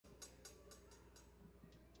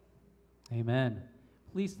Amen.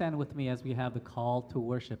 Please stand with me as we have the call to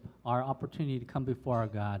worship, our opportunity to come before our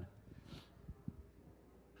God.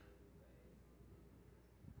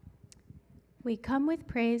 We come with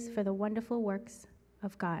praise for the wonderful works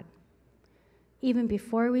of God. Even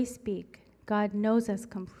before we speak, God knows us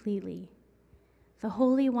completely. The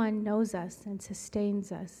Holy One knows us and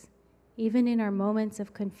sustains us, even in our moments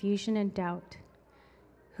of confusion and doubt.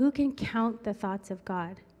 Who can count the thoughts of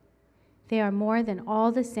God? They are more than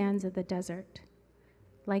all the sands of the desert.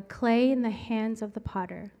 Like clay in the hands of the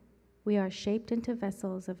potter, we are shaped into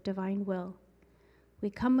vessels of divine will. We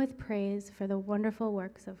come with praise for the wonderful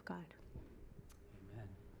works of God. Amen.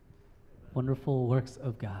 Wonderful works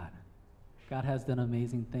of God. God has done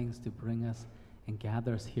amazing things to bring us and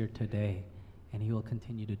gather us here today, and He will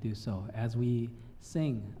continue to do so. As we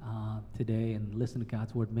sing today and listen to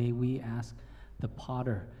God's word, may we ask the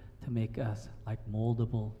potter to make us like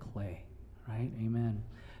moldable clay, right? Amen.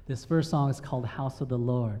 This first song is called House of the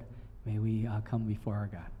Lord. May we come before our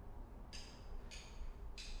God.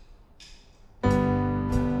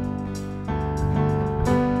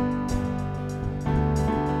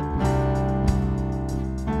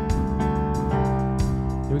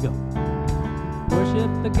 Here we go.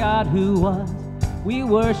 Worship the God who was. We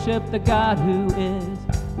worship the God who is.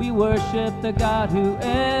 We worship the God who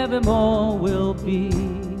evermore will be.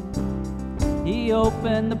 He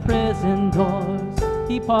opened the prison doors.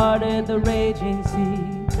 He parted the raging sea.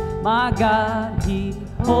 My God, He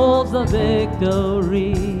holds the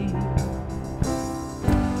victory.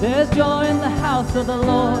 There's joy in the house of the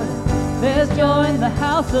Lord. There's joy in the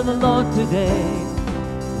house of the Lord today.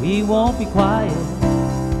 We won't be quiet.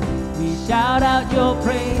 We shout out your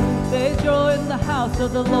praise. There's joy in the house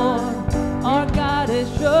of the Lord. Our God is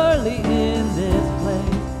surely in this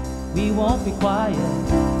place. We won't be quiet.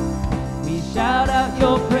 We shout out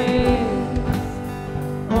your praise.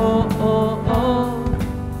 Oh, oh,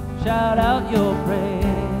 oh, shout out your praise.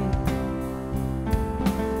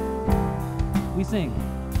 We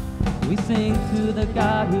sing to the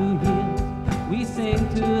God who heals. We sing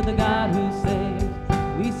to the God who saves.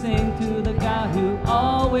 We sing to the God who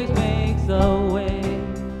always makes a way.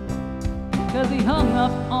 'Cause He hung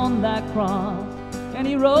up on that cross and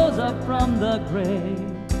He rose up from the grave.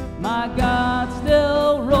 My God,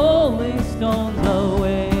 still rolling stones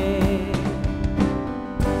away.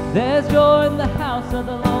 There's joy in the house of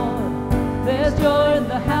the Lord. There's joy in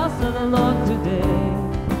the house of the Lord today.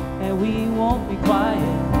 And we won't be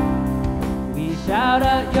quiet. We shout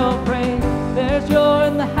out your praise. There's joy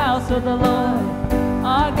in the house of the Lord.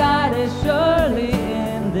 Our God is surely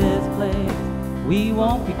in this place. We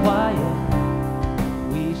won't be quiet.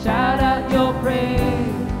 We shout out your praise.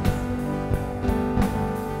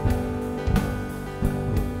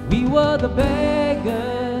 We were the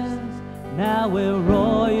beggars, now we're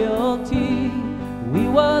royalty. We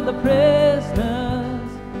were the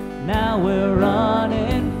prisoners, now we're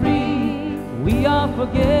running free. We are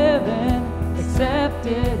forgiven,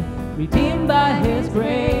 accepted, redeemed by His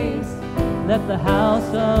grace. Let the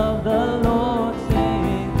house of the Lord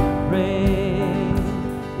sing praise.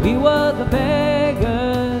 We were the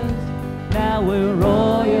beggars, now we're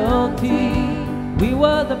royalty. We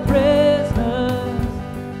were the prisoners,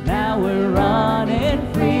 now we're running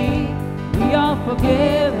free. We are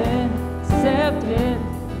forgiven, accepted,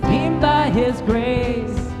 redeemed by His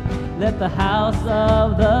grace. Let the house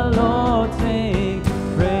of the Lord sing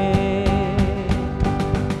praise.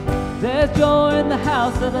 There's joy in the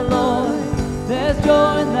house of the Lord. There's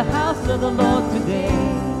joy in the house of the Lord today.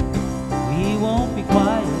 We won't be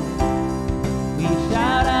quiet. We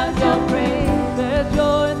shout out your praise. There's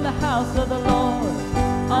joy in the house of the Lord.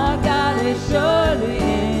 Our God is surely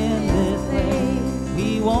in this place.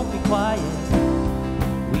 We won't be quiet.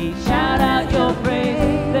 We shout out your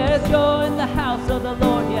praise. There's joy in the house of the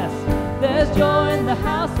Lord. Yes, there's joy in the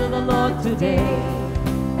house of the Lord today.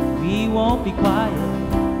 We won't be quiet.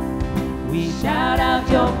 We shout out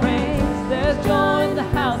your praise. There's joy in the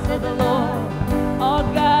house of the Lord. Our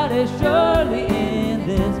God is surely in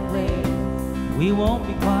this place. We won't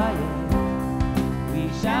be quiet. We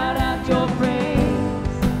shout out your praise.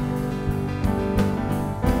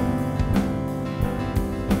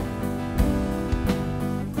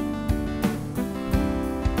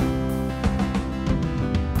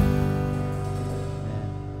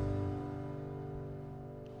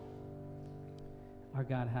 Our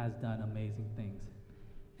God has done amazing things.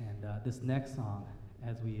 And this next song,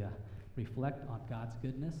 as we reflect on God's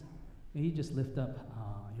goodness, may you just lift up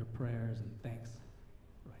your prayers and thanks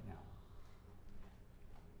right now.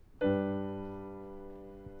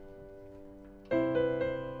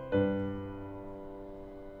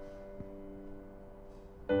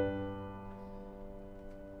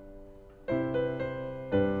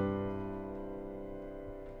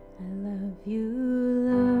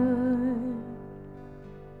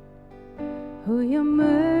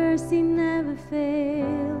 mercy never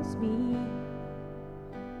fails me.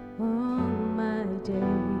 All my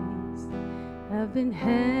days I've been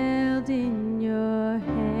held in your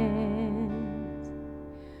hands.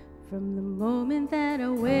 From the moment that I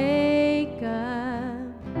wake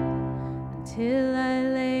up until I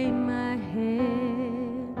lay my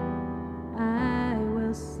head, I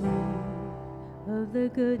will sing of the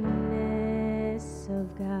goodness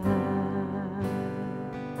of God.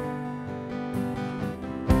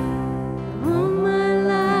 All my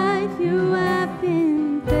life you have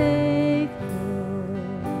been faithful.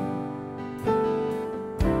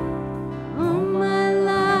 All my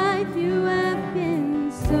life you have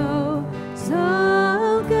been so,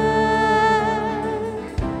 so good.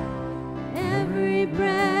 Every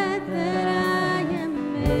breath that I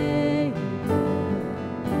am able,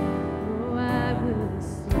 oh, I will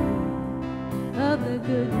sing of the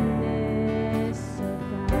goodness of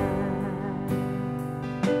God.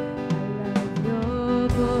 I love your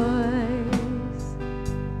voice.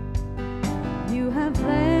 You have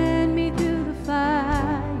led me through the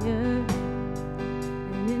fire,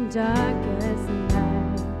 and in darkest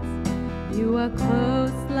nights, you are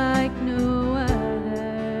close like no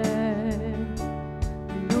other.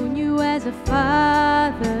 I've known you as a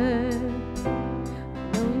father,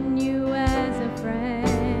 I've known you as a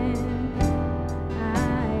friend.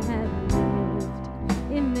 I have lived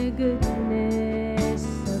in the goodness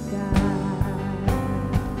of God.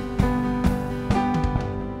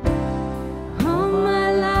 All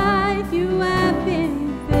my life you have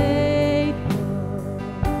been faithful.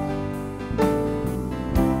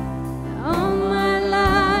 All my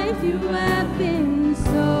life you have been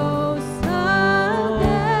so, so good.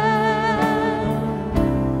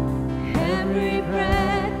 Every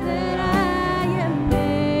breath that I am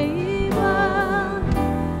able,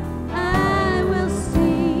 I will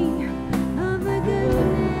sing of the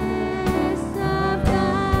goodness of God.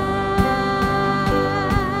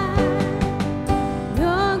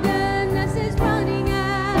 Your goodness is running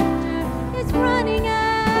after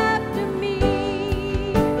me.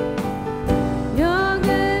 Your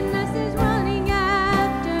goodness is running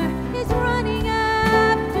after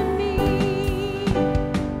me.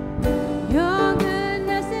 Your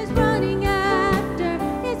goodness is running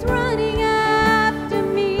after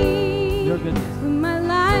me. Your goodness. With my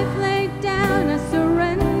life laid down, I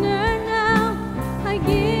surrender now. I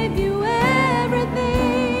give you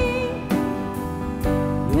everything.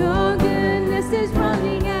 Your goodness is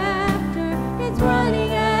running after, it's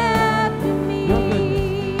running after me.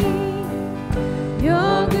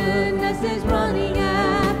 Your goodness is running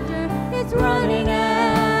after, it's running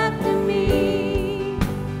after me.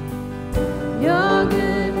 Your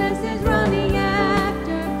goodness is running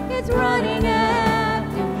after, it's running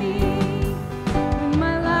after me. With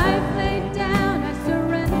my life laid down, I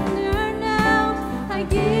surrender now. I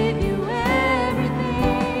give you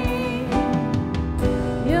everything.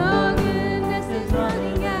 Your goodness is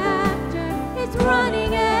running after, it's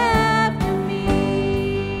running after me.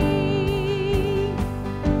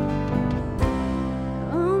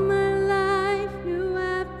 All my life you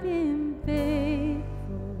have been faithful.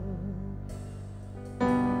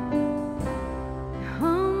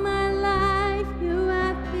 All my life you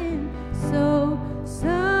have been so,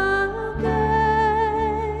 so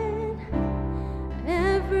good.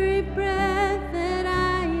 Every breath that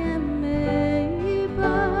I am able,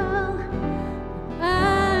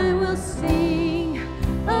 I will sing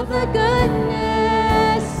of the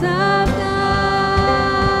goodness of God.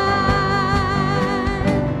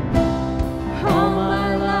 All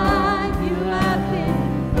my life you have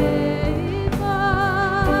been faithful.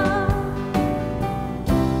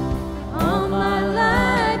 All my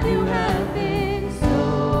life you have been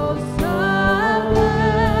so, so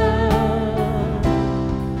good.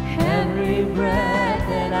 Every breath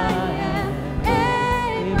that I am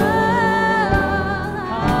able,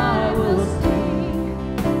 I will sing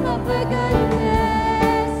of the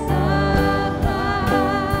goodness of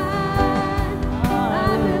God. I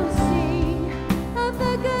will sing of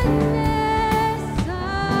the goodness of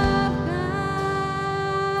God.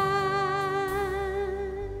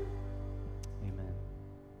 Amen.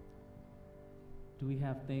 Do we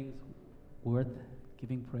have things worth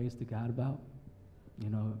giving praise to God about? You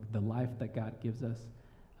know, the life that God gives us,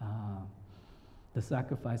 the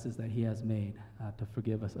sacrifices that He has made to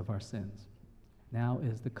forgive us of our sins. Now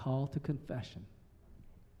is the call to confession.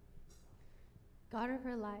 God of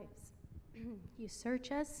our lives, you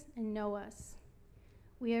search us and know us.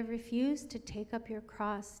 We have refused to take up your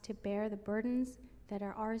cross to bear the burdens that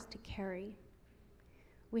are ours to carry.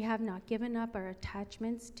 We have not given up our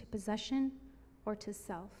attachments to possession or to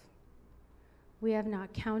self. We have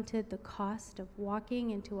not counted the cost of walking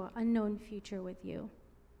into an unknown future with you.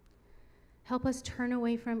 Help us turn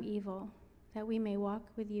away from evil, that we may walk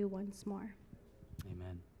with you once more.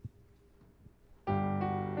 Amen.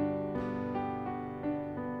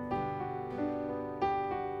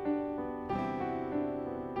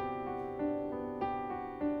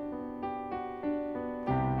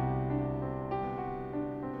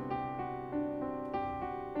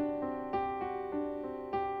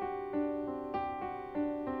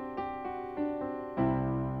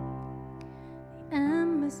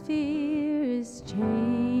 Atmosphere is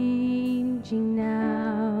changing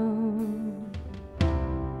now,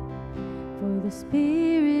 for the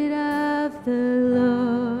Spirit of the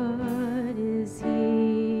Lord is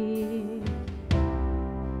here.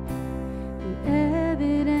 The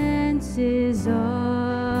evidence is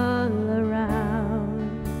all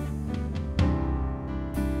around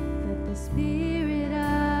that the Spirit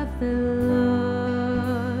of the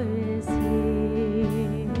Lord is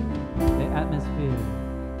here. The atmosphere.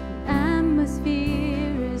 The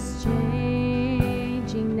atmosphere is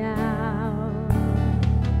changing now,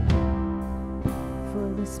 for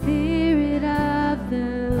the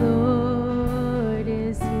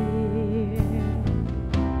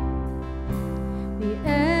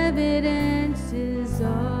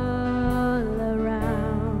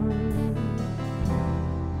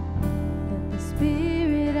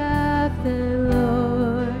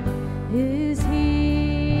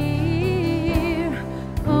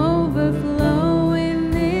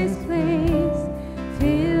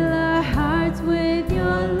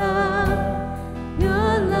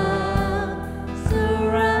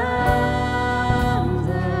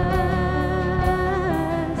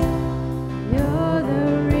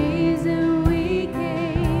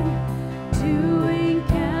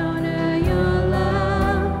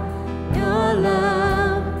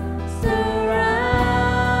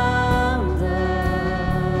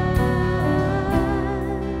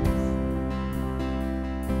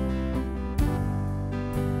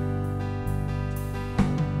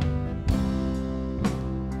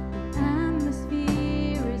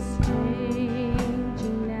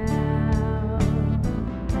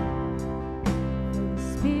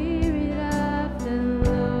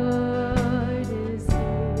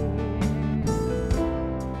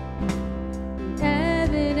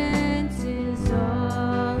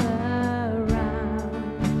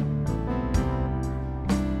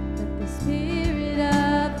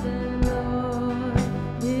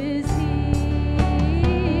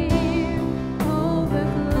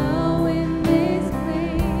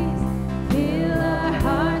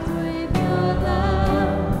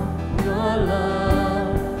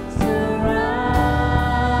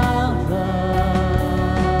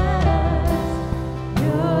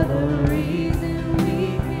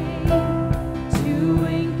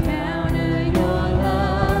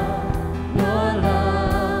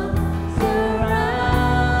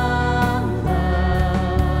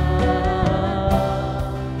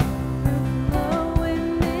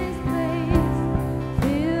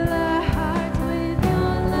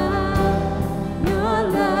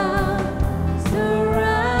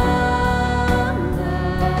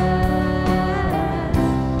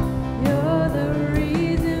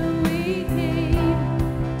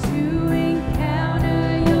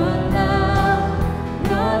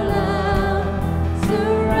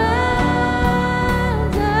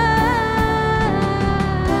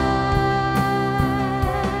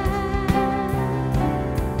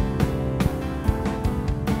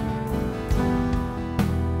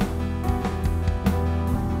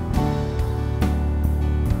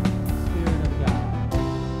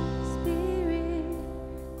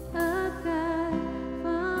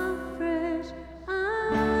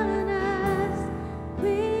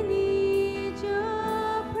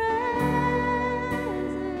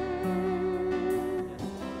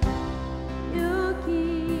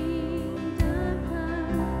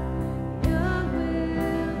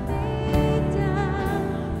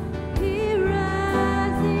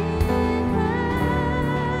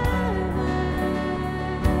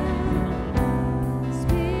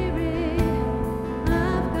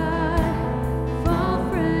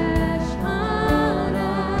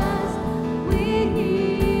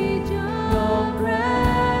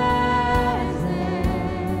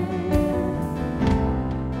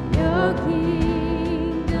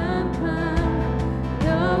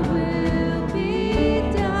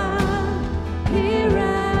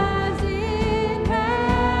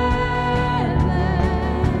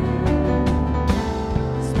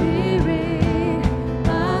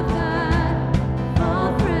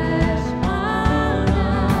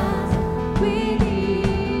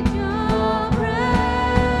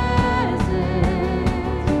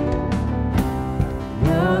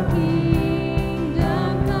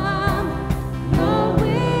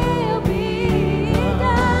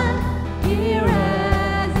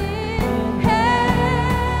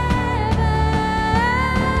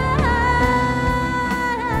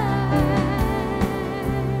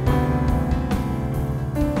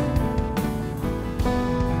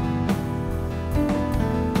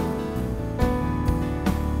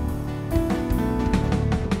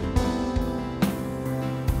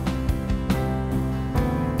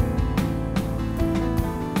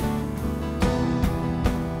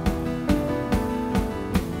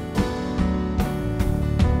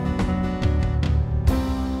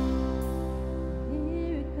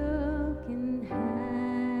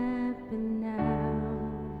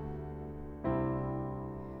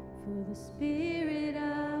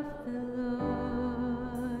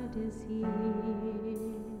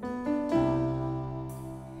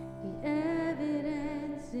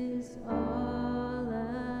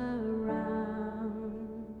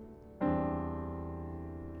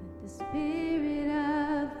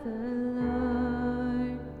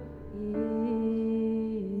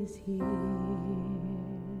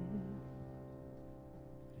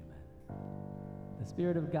The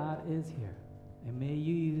Spirit of God is here. And may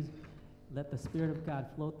you let the Spirit of God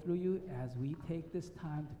flow through you as we take this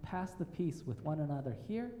time to pass the peace with one another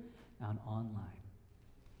here and online.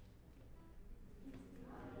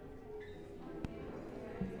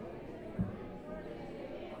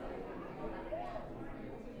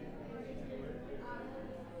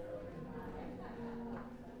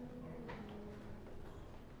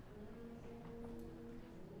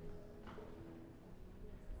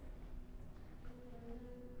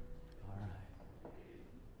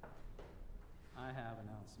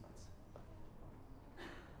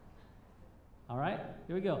 All right,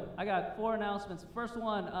 here we go. I got 4 announcements. First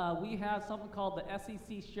one, we have something called the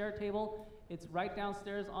SEC Share Table. It's right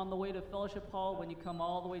downstairs on the way to Fellowship Hall when you come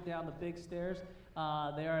all the way down the big stairs.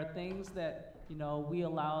 There are things that,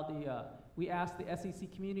 we ask the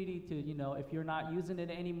SEC community to, if you're not using it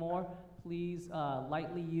anymore, please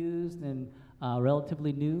lightly used and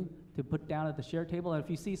relatively new to put down at the share table. And if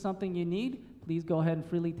you see something you need, please go ahead and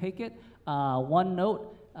freely take it. One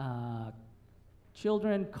note,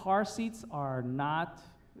 children car seats are not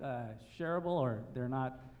shareable, or they're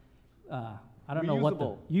not, I don't know what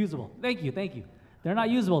the, usable. Thank you. They're not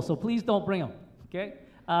usable, so please don't bring them, okay?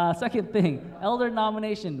 Second thing, elder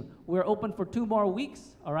nomination. We're open for 2 more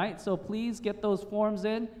weeks, all right? So please get those forms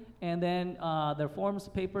in, and then their forms,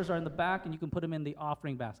 papers are in the back, and you can put them in the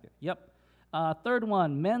offering basket. Yep. Third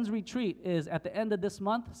one, men's retreat is at the end of this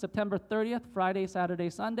month, September 30th, Friday, Saturday,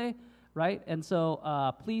 Sunday. Right? And so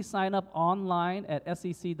please sign up online at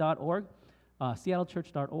sec.org,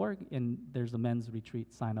 seattlechurch.org, and there's a men's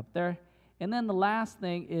retreat sign up there. And then the last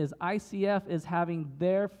thing is ICF is having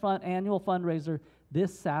their annual fundraiser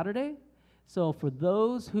this Saturday. So for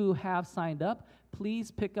those who have signed up,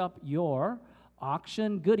 please pick up your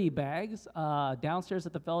auction goodie bags downstairs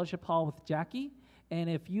at the Fellowship Hall with Jackie. And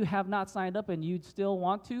if you have not signed up and you still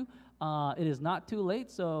want to, it is not too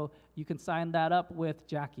late, so you can sign that up with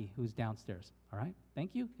Jackie, who's downstairs. All right?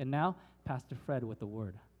 Thank you. And now, Pastor Fred with the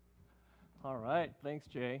word. All right. Thanks,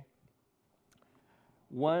 Jay.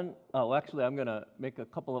 Actually, I'm going to make a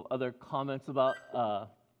couple of other comments about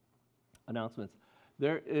announcements.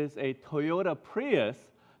 There is a Toyota Prius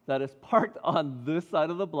that is parked on this side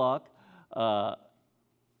of the block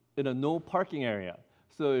in a no parking area.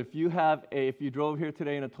 So if you drove here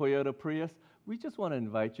today in a Toyota Prius, we just want to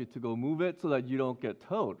invite you to go move it so that you don't get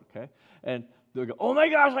towed, okay? And they'll go, oh my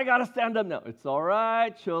gosh, I got to stand up now. It's all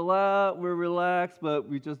right, chill out, we're relaxed, but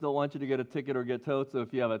we just don't want you to get a ticket or get towed. So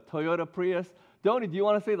if you have a Toyota Prius, Donnie, do you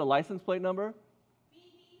want to say the license plate number?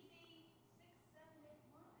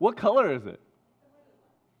 What color is it?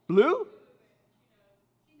 Blue?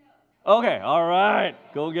 Okay, all right,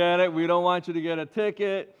 go get it. We don't want you to get a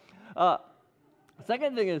ticket.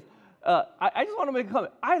 Second thing is, I just want to make a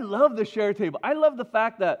comment. I love the share table. I love the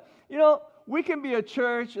fact that, we can be a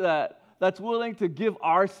church that's willing to give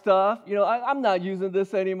our stuff. I'm not using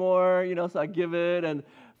this anymore, so I give it, and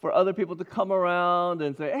for other people to come around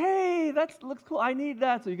and say, hey, that looks cool, I need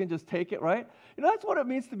that, so you can just take it, right? That's what it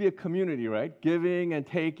means to be a community, right? Giving and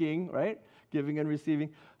taking, right? Giving and receiving.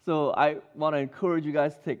 So I want to encourage you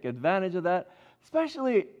guys to take advantage of that.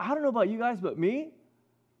 Especially, I don't know about you guys, but me,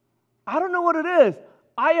 I don't know what it is.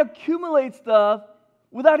 I accumulate stuff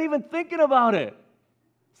without even thinking about it.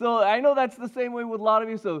 So I know that's the same way with a lot of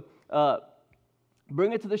you. So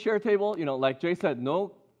bring it to the share table. Like Jay said,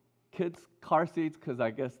 no kids' car seats, because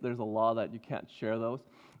I guess there's a law that you can't share those.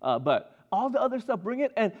 But all the other stuff, bring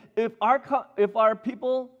it. And if our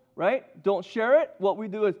people, right, don't share it, what we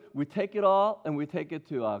do is we take it all and we take it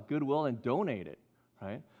to Goodwill and donate it,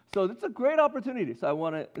 right? So it's a great opportunity. So I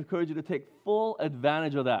want to encourage you to take full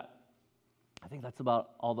advantage of that. I think that's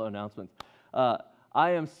about all the announcements.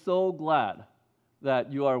 I am so glad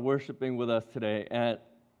that you are worshiping with us today, and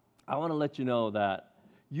I want to let you know that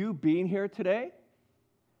you being here today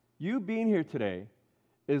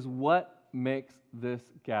is what makes this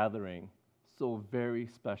gathering so very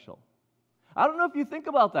special. I don't know if you think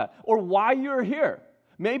about that or why you're here.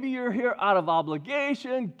 Maybe you're here out of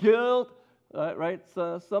obligation, guilt, right?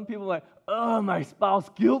 So some people are like, oh, my spouse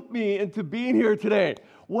guilt me into being here today.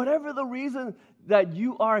 Whatever the reason that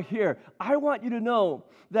you are here, I want you to know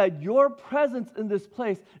that your presence in this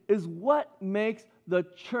place is what makes the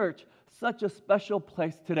church such a special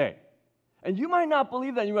place today. And you might not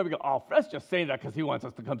believe that. You might be going, oh, Fred's just saying that because he wants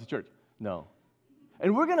us to come to church. No.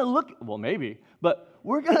 And we're going to look, well, maybe, but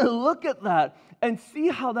we're going to look at that and see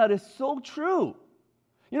how that is so true.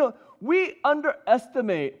 We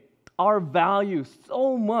underestimate our value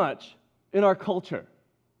so much in our culture.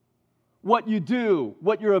 What you do,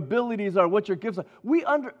 what your abilities are, what your gifts are. We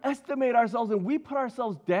underestimate ourselves and we put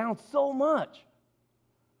ourselves down so much.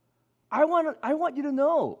 I want you to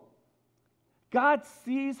know God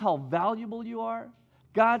sees how valuable you are.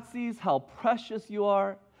 God sees how precious you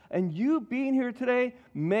are. And you being here today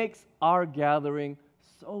makes our gathering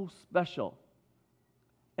so special.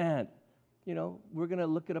 And, we're going to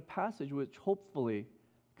look at a passage which hopefully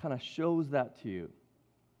kind of shows that to you.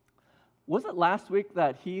 Was it last week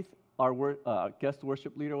that Heath, our guest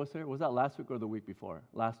worship leader, was here? Was that last week or the week before?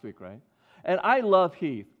 Last week, right? And I love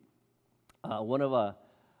Heath, one of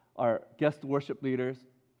our guest worship leaders.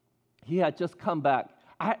 He had just come back.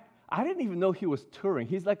 I didn't even know he was touring.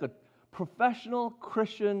 He's like a professional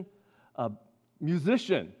Christian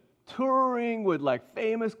musician, touring with like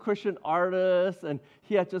famous Christian artists, and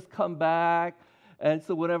he had just come back. And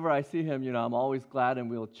so whenever I see him, I'm always glad, and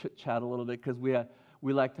we'll chit-chat a little bit because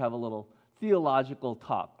we like to have a little theological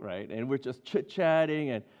talk, right? And we're just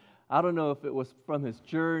chit-chatting, and I don't know if it was from his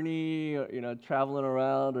journey, or, traveling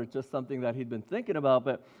around, or just something that he'd been thinking about,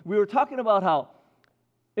 but we were talking about how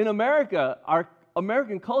in America, our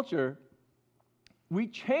American culture, we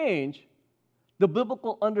change the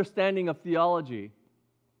biblical understanding of theology,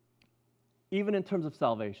 even in terms of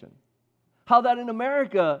salvation. How that in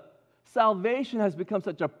America, salvation has become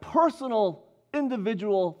such a personal,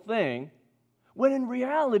 individual thing, when in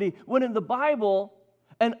reality, when in the Bible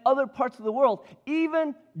and other parts of the world,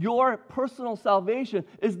 even your personal salvation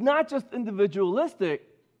is not just individualistic,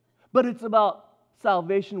 but it's about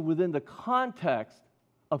salvation within the context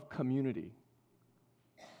of community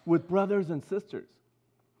with brothers and sisters.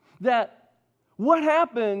 That what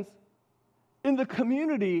happens in the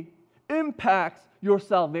community impacts your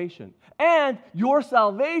salvation, and your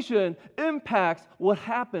salvation impacts what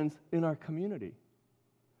happens in our community.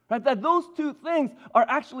 Right? That those two things are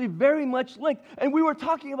actually very much linked. And we were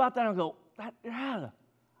talking about that, and I go, yeah,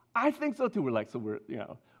 I think so too.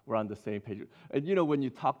 We're on the same page. And when you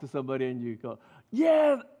talk to somebody and you go,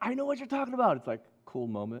 yeah, I know what you're talking about. It's like a cool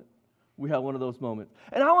moment. We have one of those moments.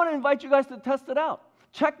 And I want to invite you guys to test it out.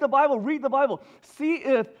 Check the Bible, read the Bible. See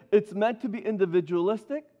if it's meant to be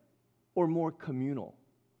individualistic or more communal.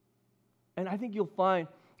 And I think you'll find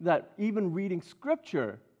that even reading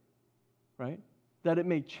Scripture, right, that it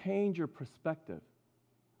may change your perspective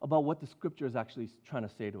about what the Scripture is actually trying to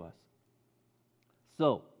say to us.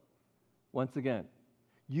 So, once again,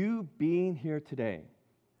 you being here today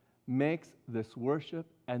makes this worship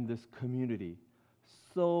and this community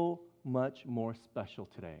so much more special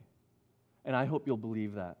today. And I hope you'll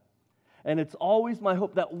believe that. And it's always my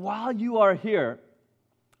hope that while you are here,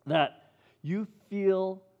 that you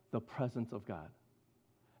feel the presence of God.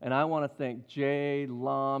 And I want to thank Jay,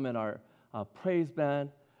 Lam, and our praise band,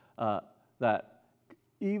 that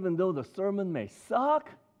even though the sermon may suck,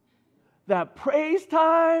 that praise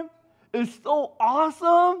time is so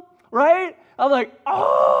awesome, right? I'm like,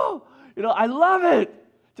 oh, I love it.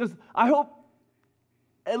 I hope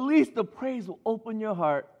at least the praise will open your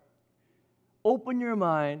heart, open your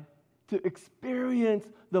mind to experience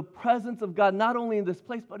the presence of God, not only in this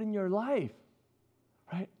place, but in your life,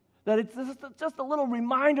 right? That it's just a little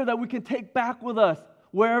reminder that we can take back with us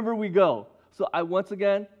wherever we go. So once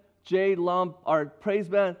again, Jay, Lam, our praise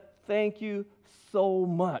band, thank you so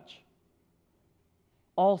much.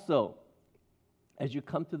 Also, as you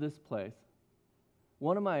come to this place,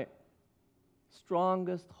 one of my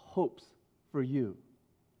strongest hopes for you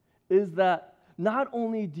is that not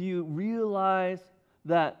only do you realize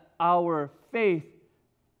that our faith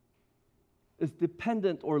is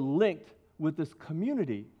dependent or linked with this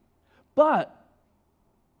community, but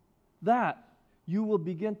that you will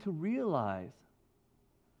begin to realize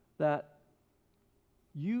that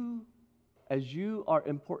as you are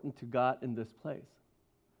important to God in this place,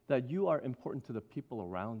 that you are important to the people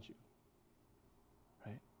around you,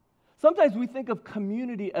 right? Sometimes we think of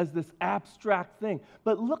community as this abstract thing,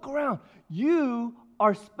 but look around. You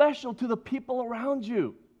are special to the people around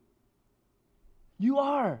you. You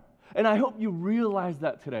are. And I hope you realize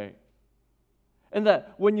that today. And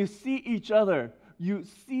that when you see each other, you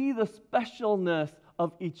see the specialness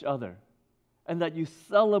of each other, and that you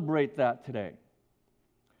celebrate that today.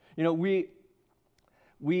 We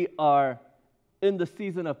are in the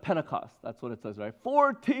season of Pentecost. That's what it says, right?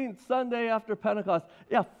 14th Sunday after Pentecost.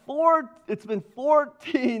 Yeah, it's been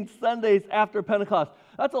 14 Sundays after Pentecost.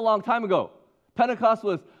 That's a long time ago. Pentecost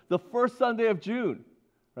was the first Sunday of June,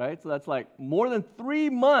 right? So that's like more than 3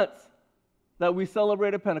 months that we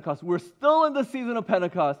celebrated Pentecost. We're still in the season of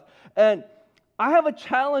Pentecost. And I have a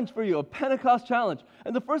challenge for you, a Pentecost challenge.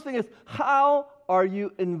 And the first thing is, how are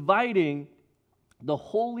you inviting the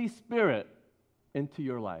Holy Spirit into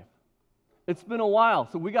your life? It's been a while,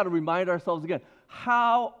 so we got to remind ourselves again.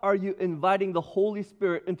 How are you inviting the Holy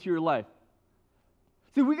Spirit into your life?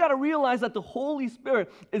 See, we got to realize that the Holy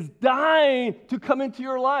Spirit is dying to come into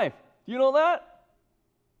your life. Do you know that?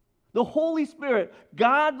 The Holy Spirit,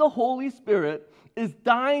 God the Holy Spirit, is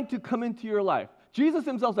dying to come into your life. Jesus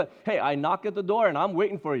himself said, hey, I knock at the door and I'm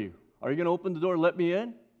waiting for you. Are you going to open the door and let me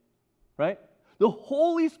in? Right? The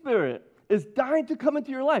Holy Spirit is dying to come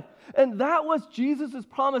into your life. And that was Jesus'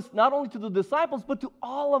 promise not only to the disciples, but to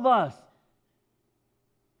all of us.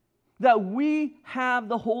 That we have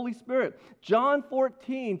the Holy Spirit. John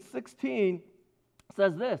 14:16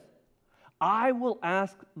 says this, I will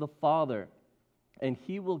ask the Father, and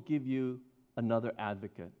he will give you another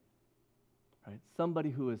advocate. Right? Somebody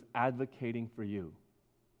who is advocating for you.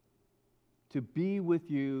 To be with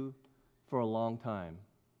you for a long time.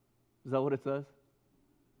 Is that what it says?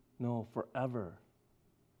 No, forever.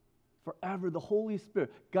 Forever. The Holy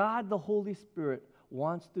Spirit, God the Holy Spirit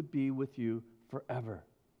wants to be with you forever.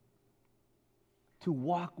 To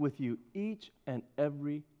walk with you each and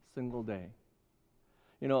every single day.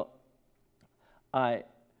 You know, I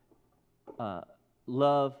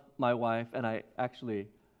love my wife, and I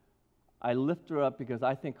lift her up because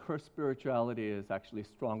I think her spirituality is actually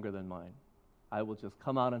stronger than mine. I will just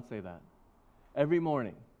come out and say that. Every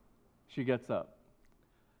morning, she gets up,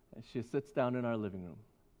 and she sits down in our living room.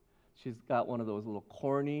 She's got one of those little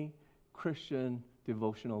corny Christian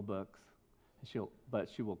devotional books, but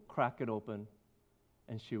she will crack it open,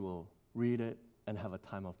 and she will read it and have a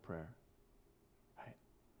time of prayer. Right?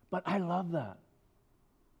 But I love that.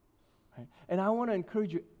 Right? And I want to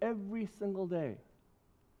encourage you every single day,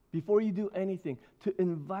 before you do anything, to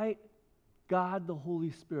invite God the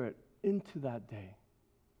Holy Spirit into that day.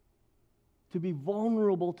 To be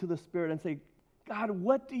vulnerable to the Spirit and say, God,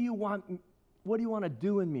 what do you want to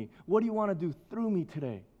do in me? What do you want to do through me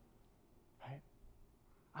today? Right?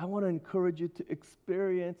 I want to encourage you to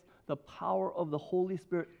experience the power of the Holy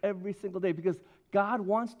Spirit every single day because God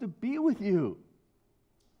wants to be with you.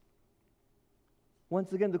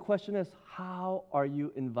 Once again, the question is, how are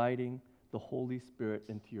you inviting the Holy Spirit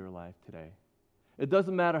into your life today? It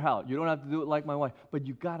doesn't matter how. You don't have to do it like my wife, but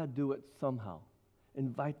you got to do it somehow.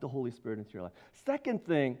 Invite the Holy Spirit into your life. Second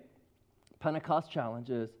thing, Pentecost challenge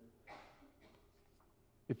is,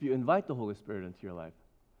 if you invite the Holy Spirit into your life,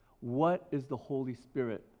 what is the Holy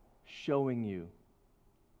Spirit showing you?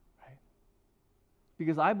 Right?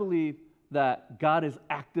 Because I believe that God is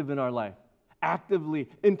active in our life, actively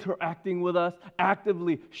interacting with us,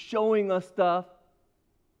 actively showing us stuff.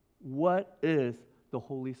 What is the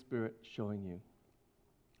Holy Spirit showing you?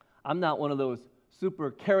 I'm not one of those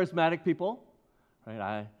super charismatic people, right?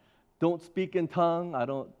 I don't speak in tongue. I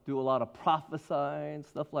don't do a lot of prophesying,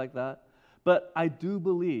 stuff like that. But I do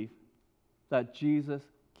believe that Jesus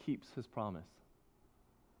keeps his promise.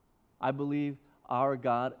 I believe our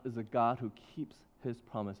God is a God who keeps his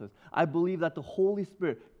promises. I believe that the Holy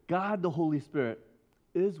Spirit, God the Holy Spirit,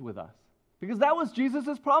 is with us. Because that was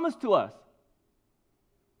Jesus' promise to us.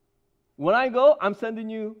 When I go, I'm sending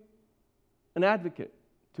you an advocate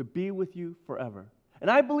to be with you forever. And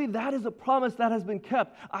I believe that is a promise that has been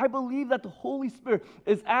kept. I believe that the Holy Spirit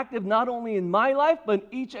is active not only in my life, but in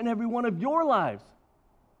each and every one of your lives.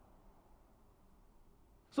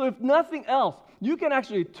 So if nothing else, you can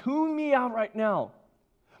actually tune me out right now.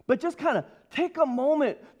 But just kind of take a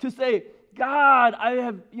moment to say, God, I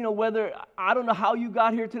have, I don't know how you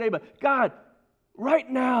got here today, but God, right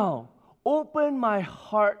now, open my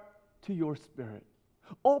heart to your Spirit.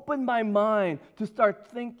 Open my mind to start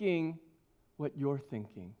thinking what you're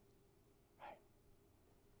thinking. Right?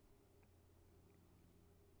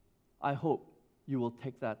 I hope you will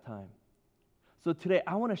take that time. So today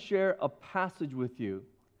I want to share a passage with you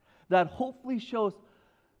that hopefully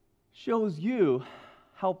shows you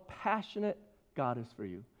how passionate God is for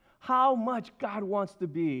you, how much God wants to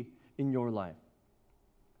be in your life.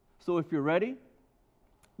 So if you're ready,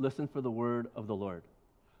 listen for the word of the Lord.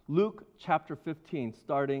 Luke chapter 15,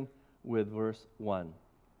 starting with verse 1.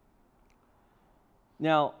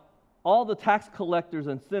 Now, all the tax collectors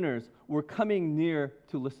and sinners were coming near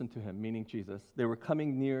to listen to him, meaning Jesus. They were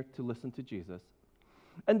coming near to listen to Jesus.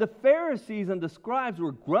 And the Pharisees and the scribes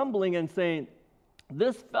were grumbling and saying,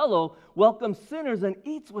 "This fellow welcomes sinners and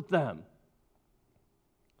eats with them."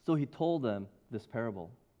 So he told them this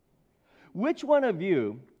parable. Which one of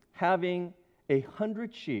you, having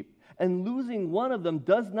 100 sheep, and losing one of them,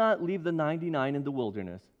 does not leave the 99 in the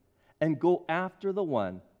wilderness and go after the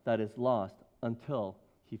one that is lost until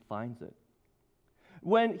he finds it?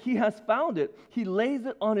 When he has found it, he lays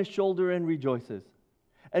it on his shoulder and rejoices.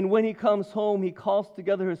 And when he comes home, he calls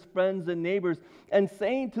together his friends and neighbors and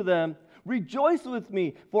saying to them, "Rejoice with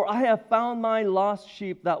me, for I have found my lost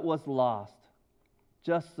sheep that was lost."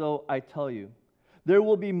 Just so I tell you, There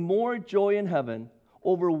will be more joy in heaven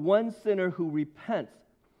over one sinner who repents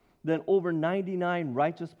than over 99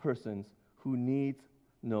 righteous persons who needs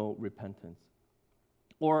no repentance.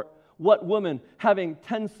 Or what woman, having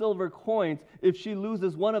 10 silver coins, if she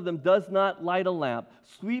loses one of them, does not light a lamp,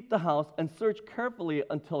 sweep the house, and search carefully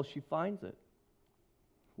until she finds it?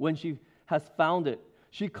 When she has found it,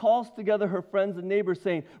 she calls together her friends and neighbors,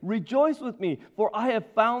 saying, "Rejoice with me, for I have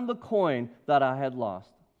found the coin that I had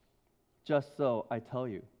lost." Just so, I tell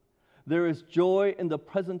you, there is joy in the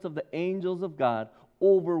presence of the angels of God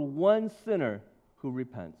over one sinner who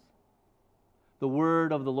repents. The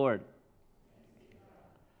word of the Lord.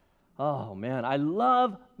 Oh man, I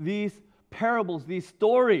love these parables, these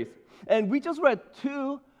stories. And we just read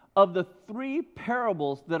 2 of the 3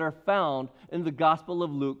 parables that are found in the Gospel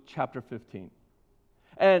of Luke, chapter 15.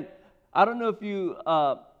 And I don't know if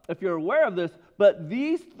you're aware of this, but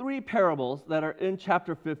these 3 parables that are in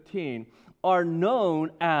chapter 15 are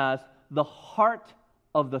known as the heart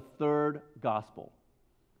of the third gospel.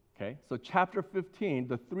 Okay, so chapter 15,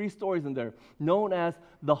 the 3 stories in there, known as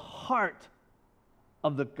the heart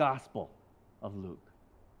of the Gospel of Luke.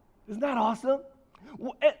 Isn't that awesome?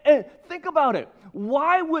 And think about it.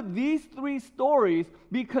 Why would these 3 stories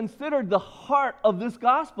be considered the heart of this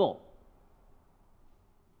gospel?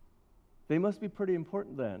 They must be pretty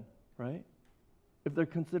important then, right? If they're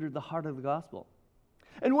considered the heart of the gospel.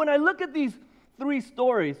 And when I look at these 3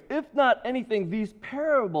 stories, if not anything, these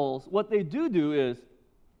parables, what they do is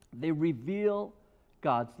they reveal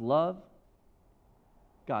God's love,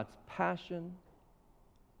 God's passion,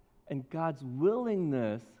 and God's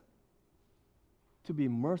willingness to be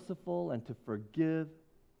merciful and to forgive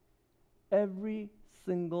every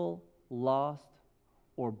single lost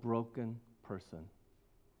or broken person.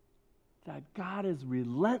 That God is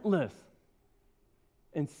relentless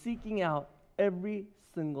in seeking out every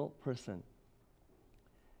single person.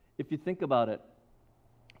 If you think about it,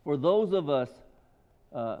 for those of us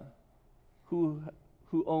who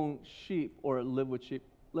own sheep or live with sheep,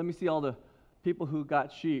 let me see all the people who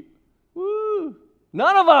got sheep. Woo!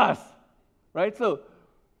 None of us, right? So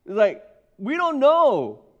it's like we don't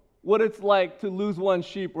know what it's like to lose one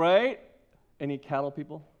sheep, right? Any cattle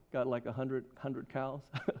people got like 100 cows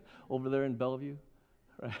over there in Bellevue?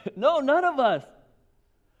 Right? No, none of us.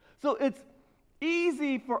 So it's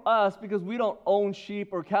easy for us because we don't own sheep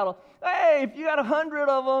or cattle. Hey, if you got 100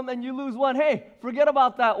 of them and you lose one, hey, forget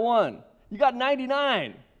about that one. You got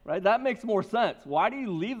 99, right? That makes more sense. Why do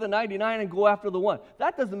you leave the 99 and go after the one?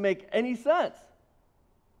 That doesn't make any sense.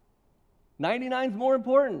 99 is more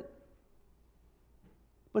important.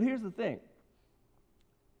 But here's the thing.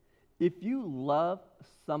 If you love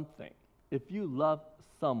something, if you love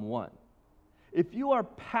someone, if you are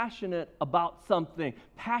passionate about something,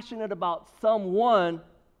 passionate about someone,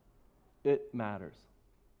 it matters,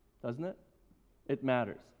 doesn't it? It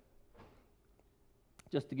matters.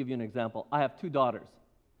 Just to give you an example, I have 2 daughters.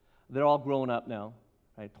 They're all grown up now,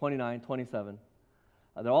 right? 29, 27.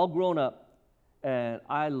 They're all grown up, and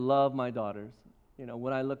I love my daughters. You know,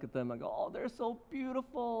 when I look at them, I go, oh, they're so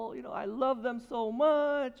beautiful. You know, I love them so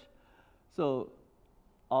much. So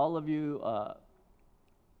all of you,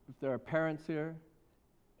 if there are parents here,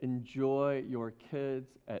 enjoy your kids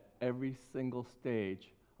at every single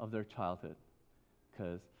stage of their childhood.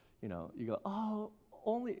 Because, you know, you go, oh,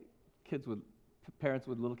 only parents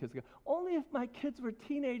with little kids go, only if my kids were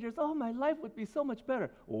teenagers, oh, my life would be so much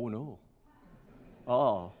better. Oh, no.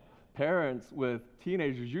 Oh, parents with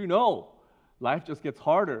teenagers, you know, life just gets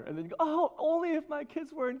harder. And then you go, oh, only if my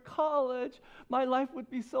kids were in college, my life would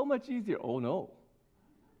be so much easier. Oh, no.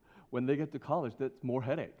 When they get to college, that's more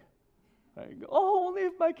headache. Right? Oh, only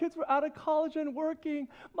if my kids were out of college and working,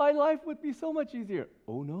 my life would be so much easier.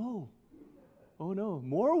 Oh, no. Oh, no.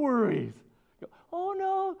 More worries. Oh,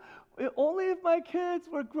 no. Only if my kids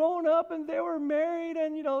were grown up and they were married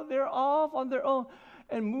and, you know, they're off on their own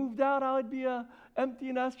and moved out, I would be an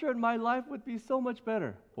empty nester and my life would be so much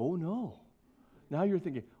better. Oh, no. Now you're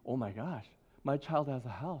thinking, oh, my gosh, my child has a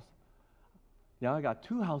house. Now I got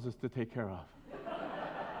 2 houses to take care of.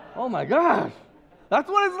 Oh, my gosh. That's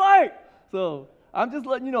what it's like. So I'm just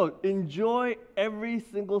letting you know, enjoy every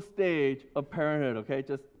single stage of parenthood, okay?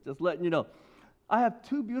 Just letting you know. I have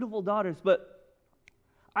 2 beautiful daughters, but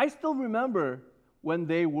I still remember when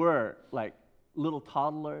they were like little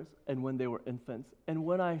toddlers and when they were infants. And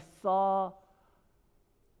when I saw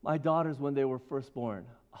my daughters when they were first born,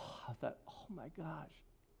 I thought, oh my gosh,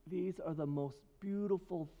 these are the most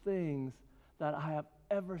beautiful things that I have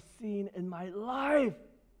ever seen in my life.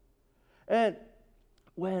 And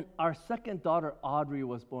when our second daughter, Audrey,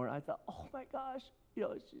 was born, I thought, oh my gosh, you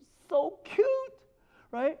know, she's so cute,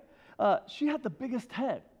 right? she had the biggest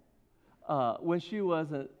head when she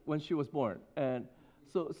was born. And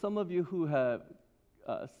so some of you who have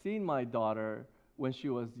seen my daughter when she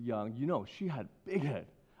was young, you know she had big head.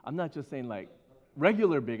 I'm not just saying like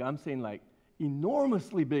regular big, I'm saying like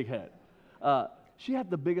enormously big head. She had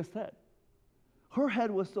the biggest head. Her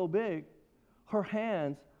head was so big, her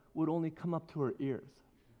hands would only come up to her ears.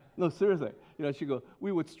 No, seriously. You know,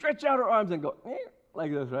 we would stretch out her arms and go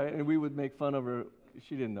like this, right? And we would make fun of her.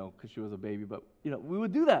 She didn't know because she was a baby, but you know, we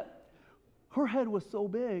would do that. Her head was so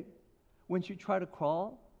big, when she tried to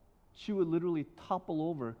crawl, she would literally topple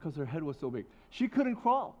over because her head was so big. She couldn't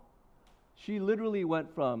crawl. She literally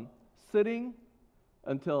went from sitting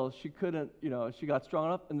until she couldn't, you know, she got strong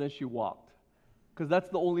enough, and then she walked because that's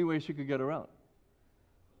the only way she could get around.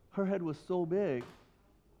 Her head was so big.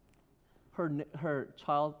 Her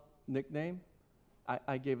child nickname,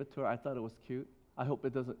 I gave it to her. I thought it was cute. I hope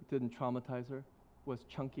it didn't traumatize her. Was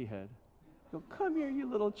Chunky Head. Go, come here,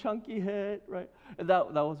 you little chunky head, right? And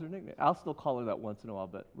that was her nickname. I'll still call her that once in a while,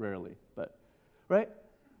 but rarely. But right?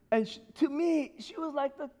 And to me, she was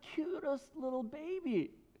like the cutest little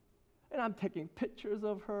baby. And I'm taking pictures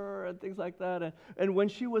of her and things like that. And when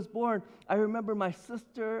she was born, I remember my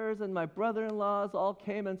sisters and my brother-in-laws all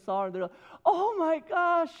came and saw her. They're like, oh my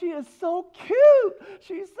gosh, she is so cute.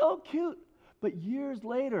 She's so cute. But years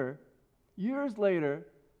later,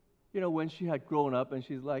 you know, when she had grown up and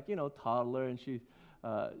she's like, you know, toddler and she's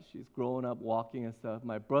grown up walking and stuff,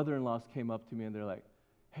 my brother-in-laws came up to me and they're like,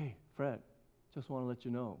 hey, Fred, just want to let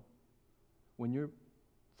you know, when your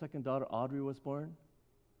second daughter, Audrey, was born,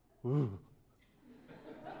 ooh,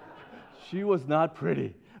 she was not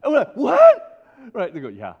pretty. And we're like, what? Right, they go,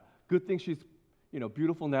 yeah, good thing she's, you know,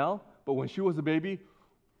 beautiful now, but when she was a baby,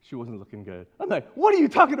 she wasn't looking good. I'm like, what are you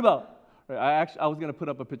talking about? Right, I was going to put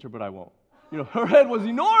up a picture, but I won't. You know, her head was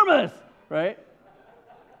enormous, right?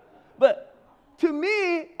 But to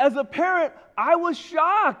me, as a parent, I was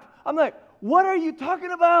shocked. I'm like, what are you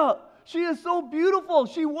talking about? She is so beautiful.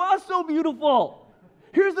 She was so beautiful.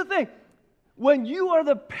 Here's the thing. When you are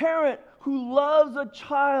the parent who loves a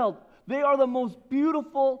child, they are the most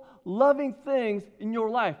beautiful, loving things in your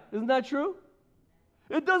life. Isn't that true?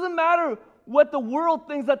 It doesn't matter what the world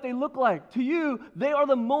thinks that they look like. To you, they are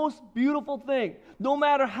the most beautiful thing. No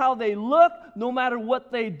matter how they look, no matter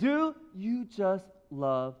what they do, you just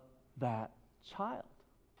love that child.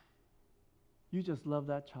 You just love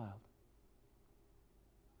that child.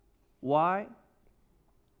 Why?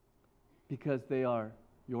 Because they are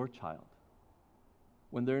your child.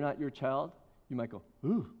 When they're not your child, you might go,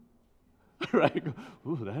 ooh, right? Go,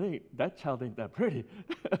 ooh, that child ain't that pretty.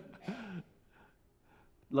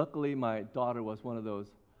 Luckily, my daughter was one of those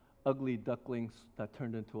ugly ducklings that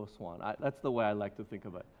turned into a swan. That's the way I like to think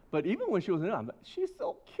of it. But even when she was in it, I'm like, she's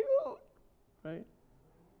so cute, right?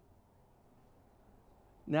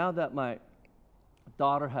 Now that my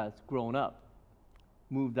daughter has grown up,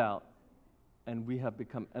 moved out, and we have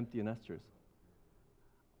become empty nesters,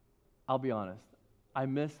 I'll be honest, I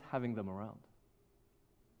miss having them around.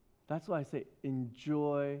 That's why I say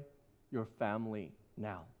enjoy your family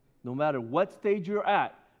now. No matter what stage you're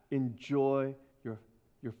at, enjoy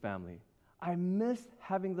your family. I miss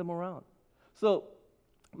having them around. So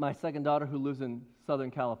my second daughter, who lives in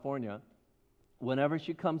Southern California, whenever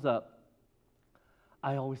she comes up,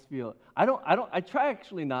 I always feel, I try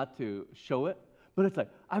actually not to show it, but it's like,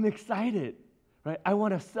 I'm excited, right? I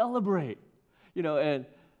want to celebrate, you know, and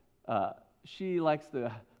she likes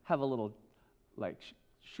to have a little, like,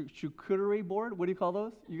 charcuterie board. What do you call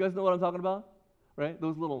those? You guys know what I'm talking about, right?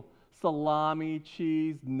 Those little salami,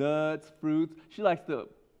 cheese, nuts, fruits. She likes to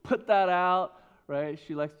put that out, right?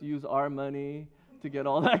 She likes to use our money to get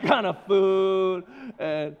all that kind of food.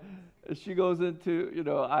 And she goes into, you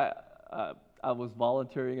know, I was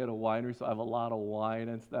volunteering at a winery, so I have a lot of wine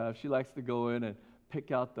and stuff. She likes to go in and pick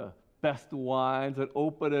out the best wines and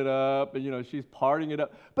open it up, and, you know, she's partying it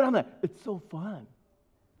up. But I'm like, it's so fun.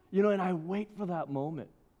 You know, and I wait for that moment.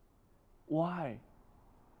 Why?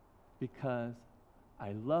 Because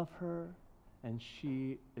I love her, and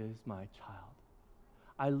she is my child.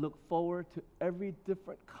 I look forward to every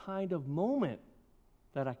different kind of moment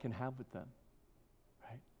that I can have with them,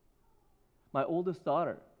 right? My oldest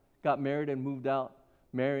daughter got married and moved out,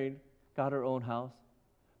 married, got her own house.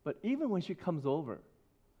 But even when she comes over,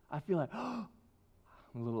 I feel like, oh,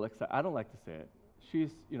 I'm a little excited. I don't like to say it.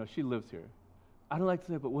 She lives here. I don't like to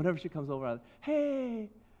say it, but whenever she comes over, I'm like, hey,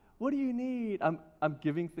 what do you need? I'm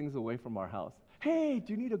giving things away from our house. Hey,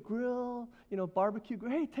 do you need a grill? You know, barbecue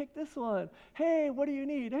grill? Hey, take this one. Hey, what do you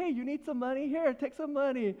need? Hey, you need some money? Here, take some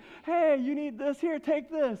money. Hey, you need this? Here,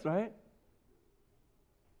 take this, right?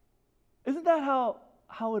 Isn't that how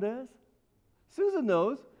how it is? Susan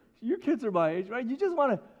knows. Your kids are my age, right? You just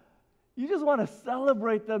want to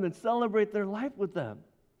celebrate them and celebrate their life with them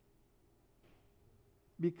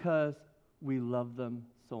because we love them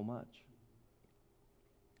so much.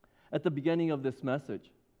 At the beginning of this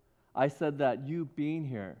message, I said that you being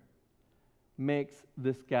here makes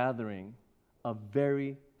this gathering a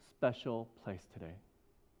very special place today.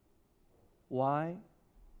 Why?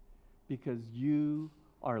 Because you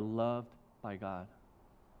are loved by God.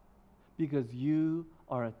 Because you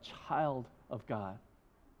are a child of God.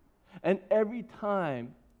 And every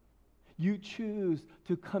time you choose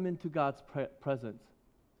to come into God's presence,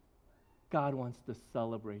 God wants to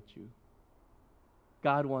celebrate you.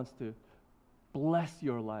 God wants to bless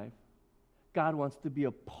your life. God wants to be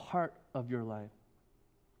a part of your life.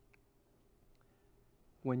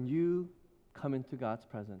 When you come into God's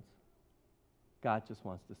presence, God just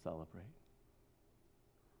wants to celebrate.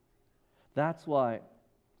 That's why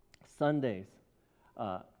Sundays,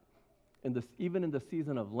 even in the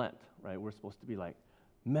season of Lent, right, we're supposed to be like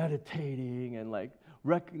meditating and like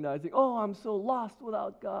recognizing, oh, I'm so lost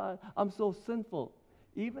without God. I'm so sinful.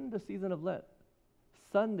 Even the season of Lent,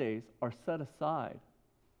 Sundays are set aside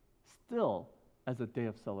still as a day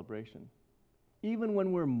of celebration. Even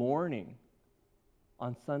when we're mourning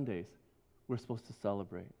on Sundays, we're supposed to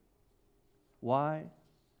celebrate. Why?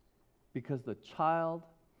 Because the child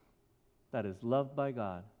that is loved by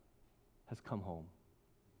God has come home.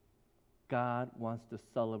 God wants to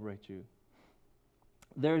celebrate you.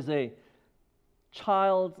 There's a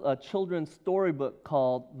children's storybook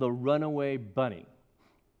called The Runaway Bunny.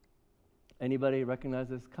 Anybody recognize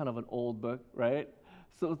this? Kind of an old book, right?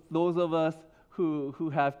 So those of us who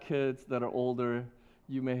have kids that are older,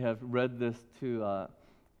 you may have read this to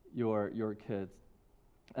your kids.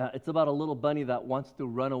 It's about a little bunny that wants to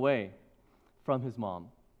run away from his mom.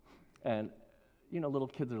 And, little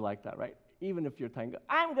kids are like that, right? Even if you're trying,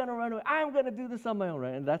 I'm going to run away. I'm going to do this on my own,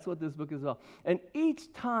 right? And that's what this book is about. And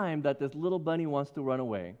each time that this little bunny wants to run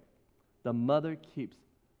away, the mother keeps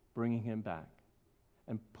bringing him back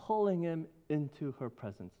and pulling him into her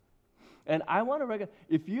presence. And I want to recommend,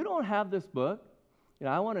 if you don't have this book,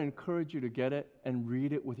 I want to encourage you to get it and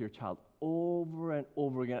read it with your child over and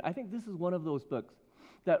over again. I think this is one of those books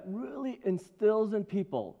that really instills in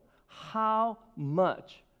people how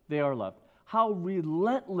much they are loved, how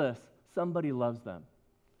relentless somebody loves them,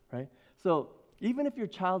 right? So even if your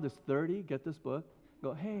child is 30, get this book,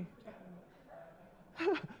 go, hey,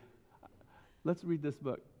 let's read this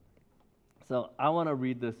book. So I want to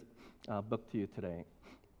read this book to you today.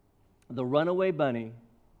 The Runaway Bunny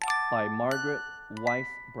by Margaret Wise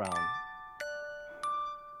Brown.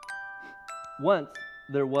 Once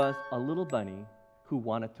there was a little bunny who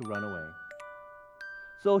wanted to run away.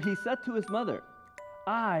 So he said to his mother,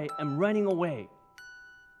 I am running away.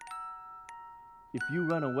 If you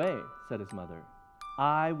run away, said his mother,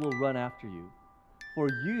 I will run after you, for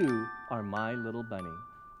you are my little bunny.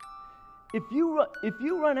 If you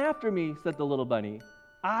run after me, said the little bunny,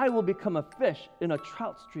 I will become a fish in a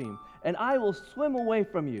trout stream, and I will swim away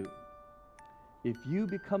from you. If you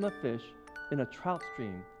become a fish in a trout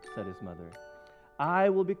stream, said his mother, I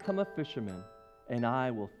will become a fisherman, and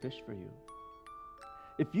I will fish for you.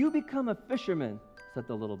 If you become a fisherman, said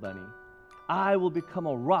the little bunny, I will become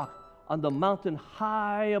a rock on the mountain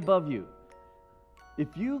high above you. If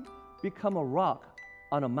you become a rock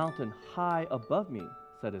on a mountain high above me,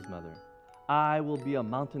 said his mother, I will be a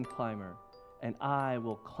mountain climber, and I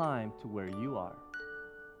will climb to where you are.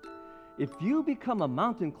 If you become a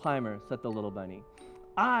mountain climber, said the little bunny,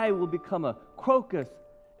 I will become a crocus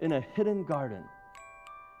in a hidden garden.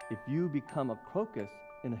 If you become a crocus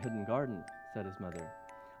in a hidden garden, said his mother,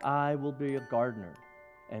 I will be a gardener,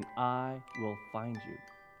 and I will find you.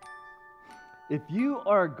 If you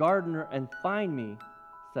are a gardener and find me,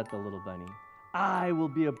 said the little bunny, I will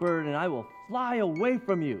be a bird, and I will fly away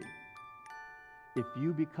from you. If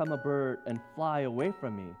you become a bird and fly away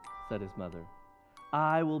from me, said his mother,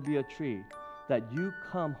 I will be a tree that you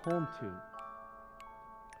come home to.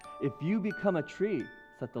 If you become a tree,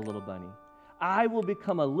 said the little bunny, I will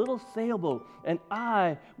become a little sailboat, and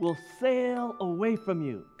I will sail away from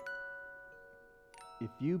you. If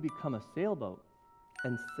you become a sailboat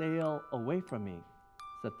and sail away from me,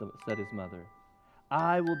 said his mother,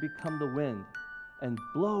 I will become the wind and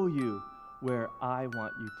blow you where I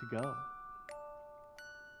want you to go.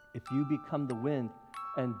 If you become the wind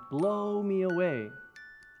and blow me away,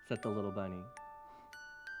 said the little bunny,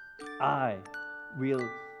 I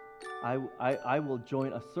will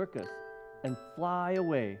join a circus and fly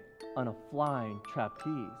away on a flying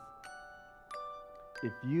trapeze.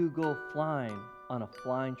 If you go flying on a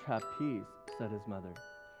flying trapeze, said his mother.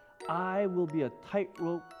 I will be a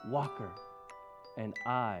tightrope walker, and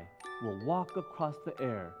I will walk across the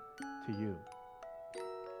air to you.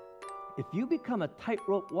 If you become a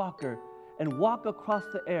tightrope walker and walk across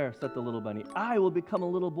the air, said the little bunny, I will become a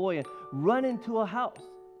little boy and run into a house.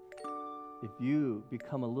 If you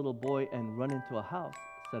become a little boy and run into a house,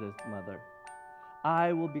 said his mother,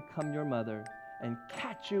 I will become your mother and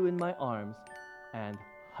catch you in my arms and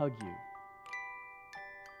hug you.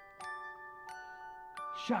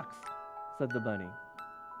 Shucks, said the bunny,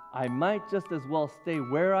 I might just as well stay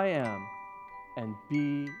where I am and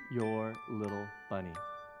be your little bunny.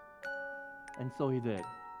 And so he did.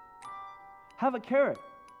 Have a carrot,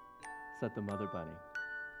 said the mother bunny.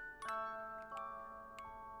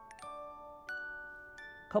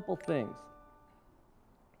 Couple things.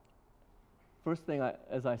 First thing,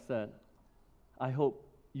 as I said, I hope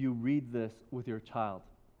you read this with your child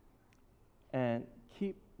and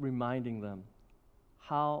keep reminding them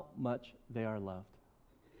how much they are loved.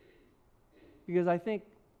 Because I think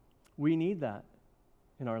we need that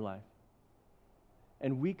in our life.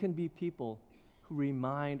 And we can be people who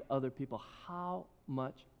remind other people how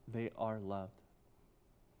much they are loved.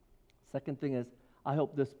 Second thing is, I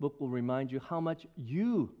hope this book will remind you how much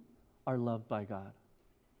you are loved by God.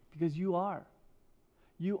 Because you are.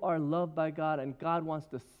 You are loved by God, and God wants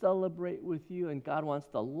to celebrate with you, and God wants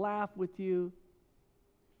to laugh with you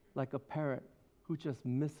like a parent who just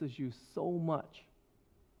misses you so much.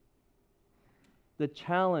 The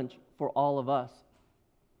challenge for all of us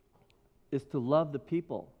is to love the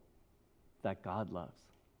people that God loves,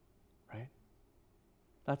 right?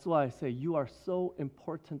 That's why I say you are so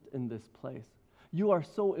important in this place. You are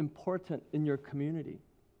so important in your community.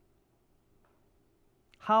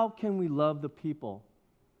 How can we love the people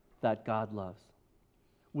that God loves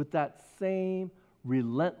with that same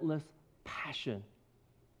relentless passion,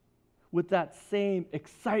 with that same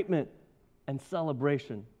excitement and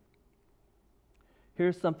celebration?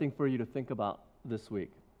 Here's something for you to think about this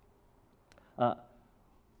week. I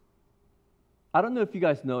don't know if you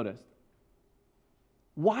guys noticed.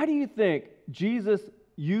 Why do you think Jesus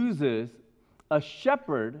uses a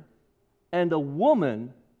shepherd and a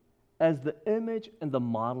woman as the image and the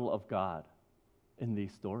model of God in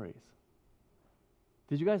these stories?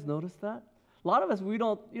 Did you guys notice that? A lot of us, we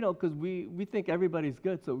don't, because we think everybody's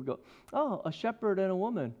good, so we go, oh, a shepherd and a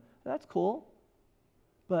woman, that's cool.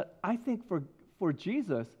 But I think for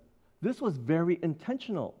Jesus, this was very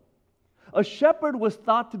intentional. A shepherd was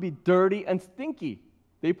thought to be dirty and stinky.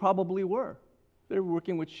 They probably were. They were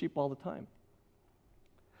working with sheep all the time.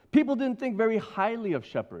 People didn't think very highly of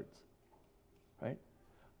shepherds, right?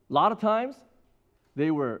 A lot of times,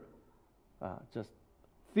 they were just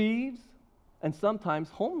thieves and sometimes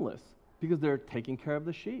homeless because they're taking care of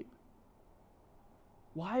the sheep.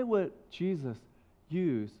 Why would Jesus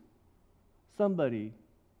use somebody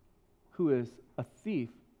who is a thief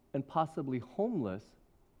and possibly homeless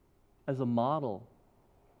as a model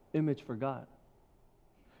image for God?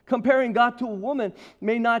 Comparing God to a woman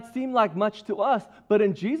may not seem like much to us, but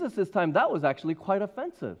in Jesus' time, that was actually quite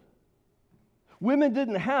offensive. Women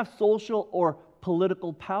didn't have social or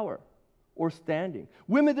political power or standing.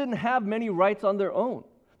 Women didn't have many rights on their own.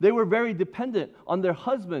 They were very dependent on their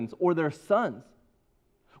husbands or their sons.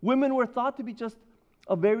 Women were thought to be just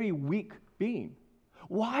a very weak being.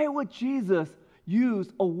 Why would Jesus use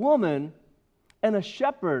a woman and a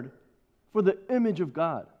shepherd for the image of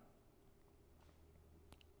God?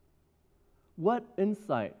 What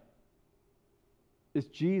insight is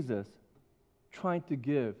Jesus trying to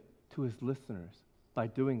give to his listeners by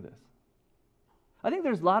doing this? I think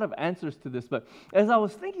there's a lot of answers to this, but as I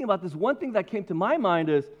was thinking about this, one thing that came to my mind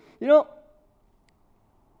is,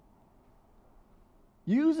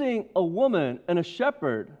 using a woman and a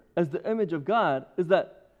shepherd as the image of God is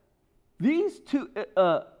that these two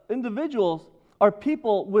individuals are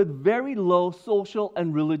people with very low social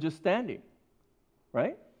and religious standing,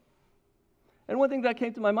 right? And one thing that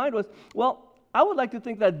came to my mind was, I would like to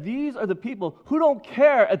think that these are the people who don't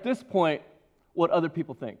care at this point what other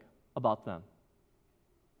people think about them.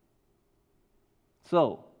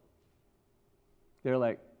 So, they're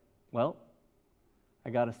like, I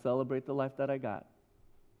got to celebrate the life that I got.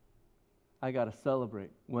 I got to celebrate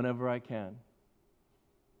whenever I can.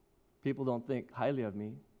 People don't think highly of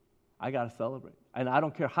me. I got to celebrate. And I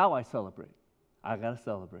don't care how I celebrate. I got to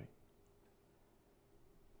celebrate.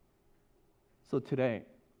 So today,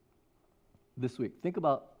 this week, think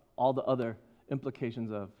about all the other implications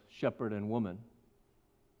of shepherd and woman.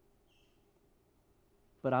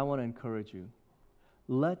 But I want to encourage you.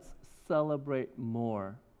 Let's celebrate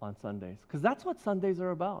more on Sundays, because that's what Sundays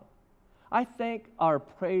are about. I thank our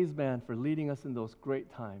praise band for leading us in those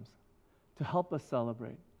great times to help us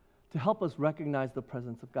celebrate, to help us recognize the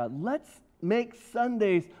presence of God. Let's make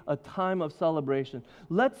Sundays a time of celebration.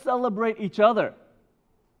 Let's celebrate each other,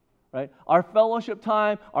 right? Our fellowship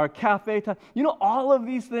time, our cafe time, all of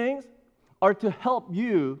these things are to help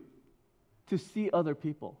you to see other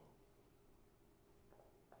people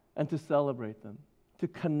and to celebrate them, to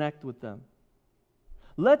connect with them.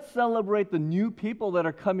 Let's celebrate the new people that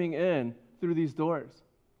are coming in through these doors.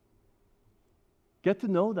 Get to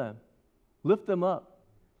know them. Lift them up.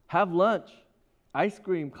 Have lunch, ice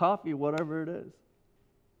cream, coffee, whatever it is.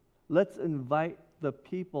 Let's invite the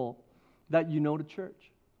people that you know to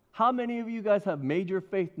church. How many of you guys have made your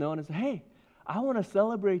faith known and say, hey, I want to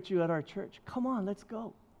celebrate you at our church. Come on, let's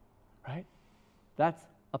go. Right? That's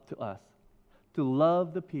up to us to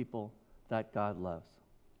love the people that God loves.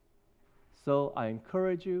 So I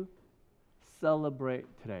encourage you, celebrate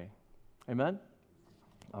today. Amen?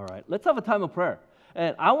 All right, let's have a time of prayer.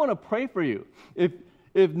 And I want to pray for you. If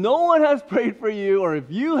no one has prayed for you, or if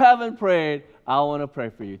you haven't prayed, I want to pray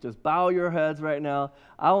for you. Just bow your heads right now.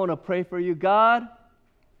 I want to pray for you. God,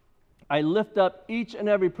 I lift up each and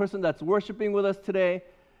every person that's worshiping with us today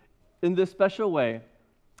in this special way,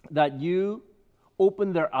 that you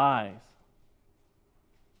open their eyes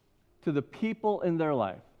to the people in their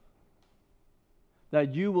life,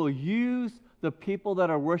 that you will use the people that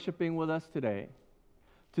are worshiping with us today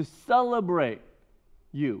to celebrate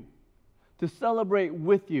you, to celebrate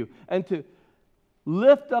with you, and to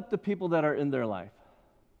lift up the people that are in their life.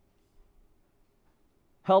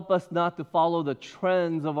 Help us not to follow the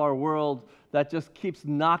trends of our world that just keeps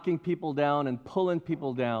knocking people down and pulling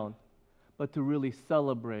people down, but to really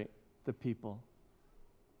celebrate the people,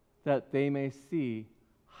 that they may see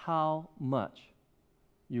how much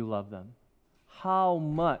you love them, how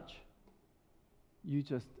much you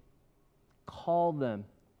just call them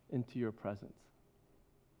into your presence.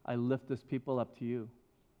 I lift this people up to you.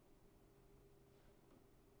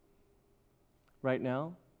 Right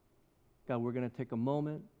now, God, we're going to take a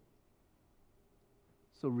moment.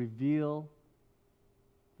 So reveal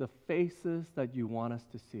the faces that you want us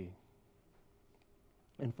to see.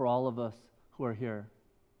 And for all of us who are here,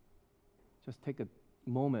 just take a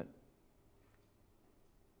moment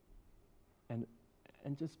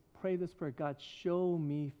and just pray this prayer. God, show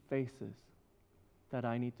me faces that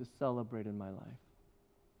I need to celebrate in my life.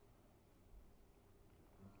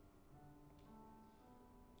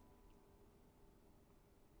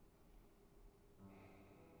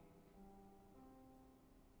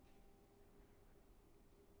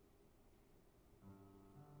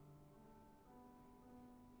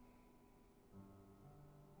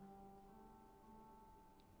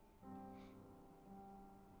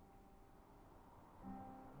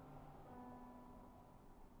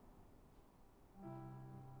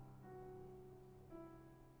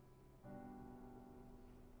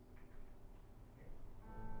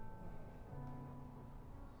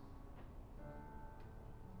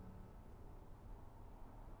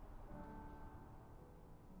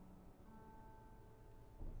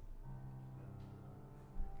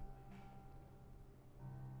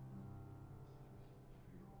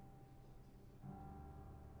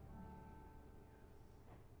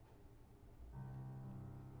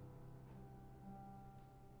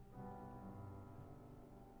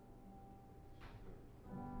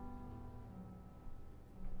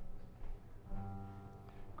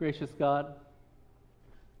 Gracious God,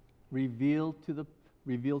 reveal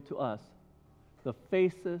to us the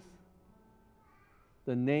faces,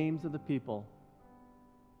 the names of the people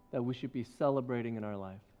that we should be celebrating in our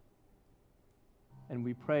life. And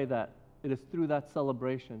we pray that it is through that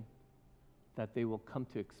celebration that they will come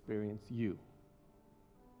to experience you.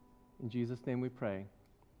 In Jesus' name we pray.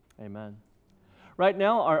 Amen. Right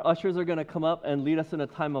now, our ushers are going to come up and lead us in a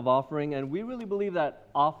time of offering, and we really believe that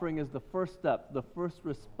offering is the first step, the first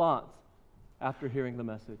response after hearing the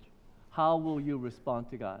message. How will you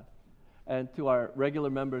respond to God? And to our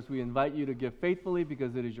regular members, we invite you to give faithfully,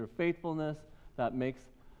 because it is your faithfulness that makes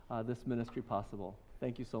this ministry possible.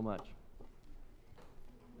 Thank you so much.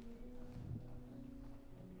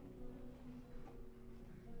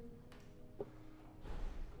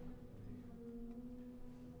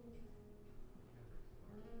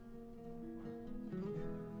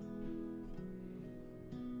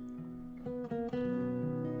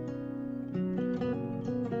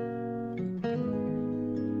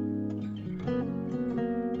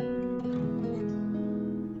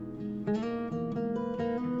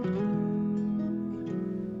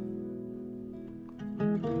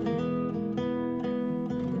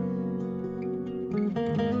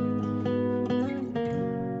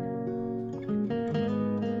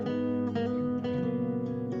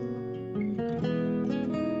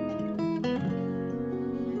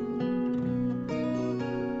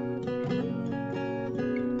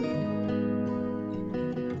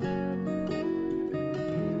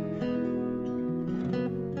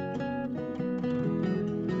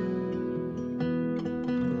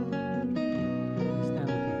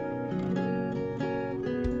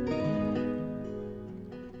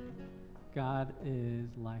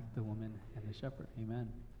 shepherd. Amen.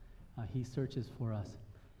 He searches for us.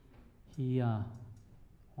 He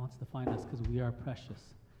wants to find us because we are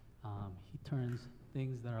precious. He turns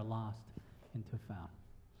things that are lost into found.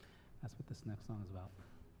 That's what this next song is about.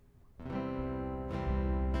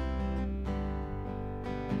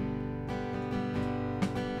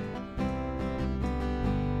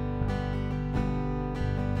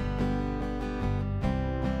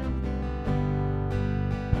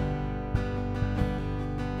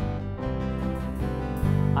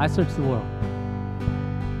 I search the world.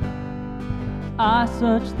 I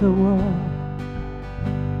search the world.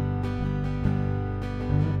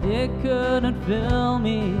 It couldn't fill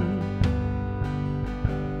me.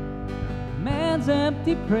 Man's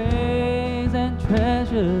empty praise and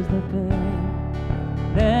treasures that they're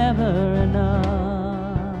never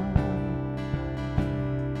enough.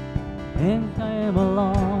 Then came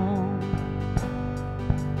along,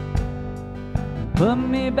 put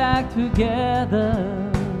me back together.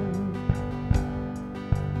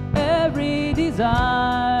 Every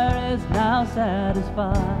desire is now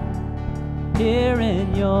satisfied here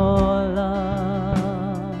in your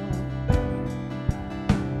love.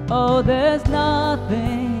 Oh, there's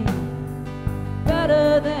nothing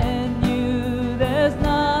better than you. There's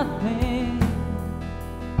nothing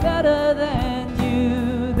better than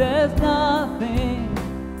you. There's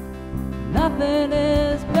nothing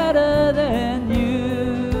is better than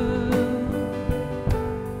you.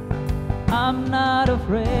 I'm not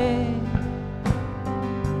afraid.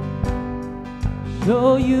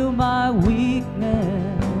 Show you my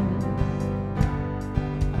weakness,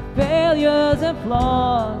 failures and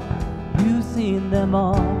flaws, you've seen them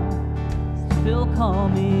all, still call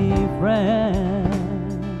me friend.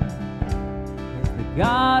 It's the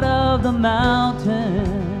God of the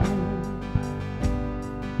mountain,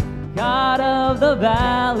 God of the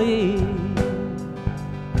valley.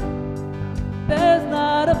 There's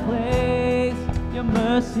not a place your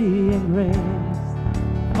mercy and grace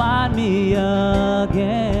find me again.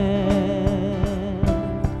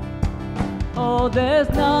 Oh, there's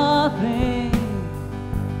nothing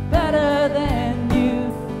better than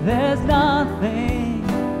you. There's nothing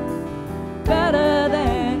better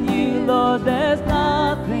than you, Lord. There's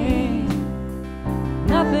nothing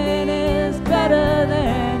is better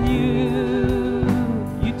than you.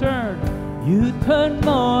 You turn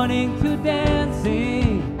mourning to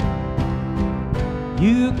dancing.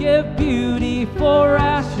 You give beauty for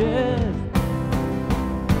ashes.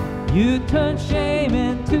 You turn shame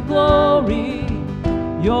into glory.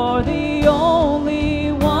 You're the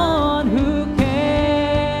only one who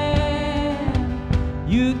can.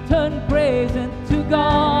 You turn praise into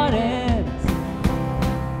gardens.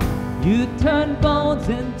 You turn bones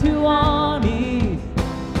into armies.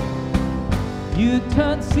 You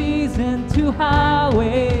turn seas into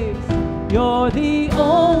highways. You're the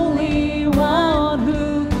only one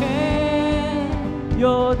who can.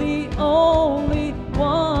 You're the only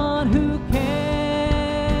one who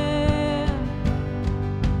can.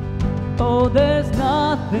 Oh, there's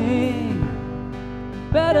nothing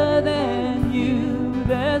better than you.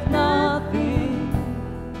 There's nothing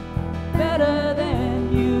better than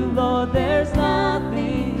you, Lord. There's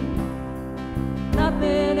nothing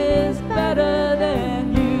is better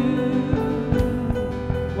than you.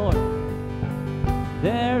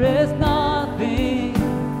 There is nothing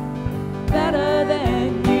better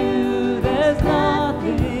than you. There's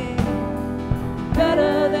nothing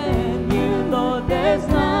better than you, Lord. There's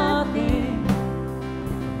nothing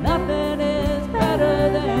is better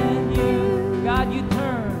than you. God, you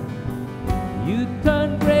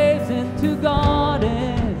turn graves into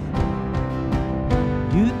gardens.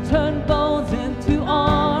 You turn bones into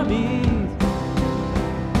armies.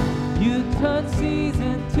 You turn seas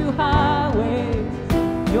into highways.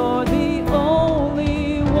 You're the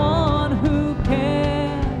only one who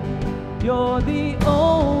can. You're the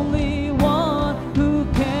only one who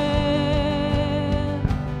can.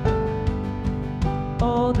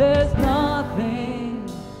 Oh, there's nothing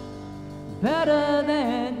better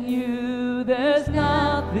than you. There's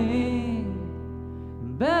nothing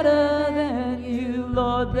better than you,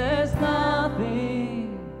 Lord. There's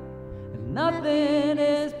nothing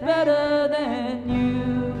is better than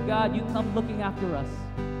you. God, you come looking after us.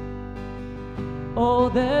 Oh,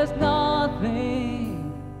 there's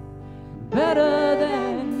nothing better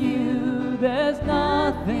than you. There's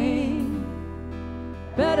nothing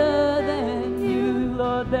better than you,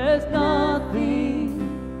 Lord. There's nothing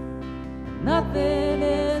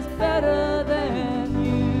is better than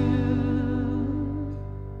you.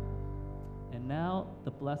 And now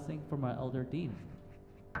the blessing from our elder Dean.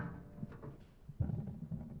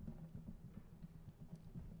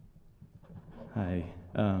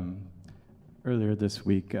 Earlier this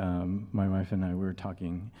week, my wife and I were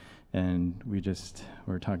talking, and we just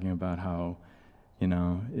were talking about how,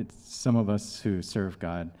 it's some of us who serve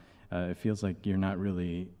God, it feels like you're not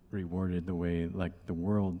really rewarded the way like the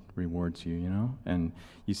world rewards you, and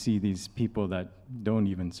you see these people that don't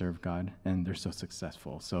even serve God, and they're so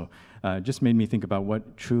successful. So it just made me think about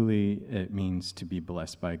what truly it means to be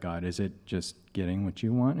blessed by God. Is it just getting what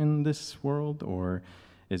you want in this world, or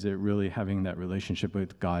is it really having that relationship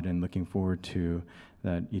with God and looking forward to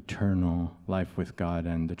that eternal life with God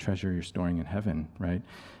and the treasure you're storing in heaven, right?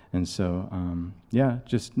 And so,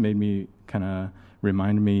 just made me kind of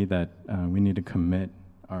remind me that we need to commit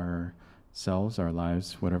ourselves, our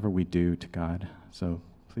lives, whatever we do to God. So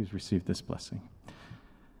please receive this blessing.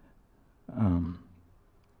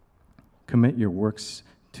 Commit your works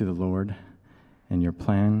to the Lord, and your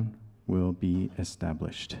plan will be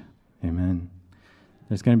established. Amen.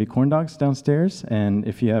 There's going to be corn dogs downstairs, and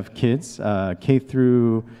if you have kids, K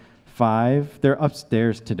through 5, they're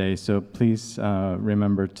upstairs today, so please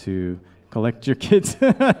remember to collect your kids.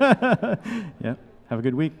 Yeah, have a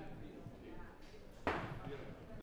good week.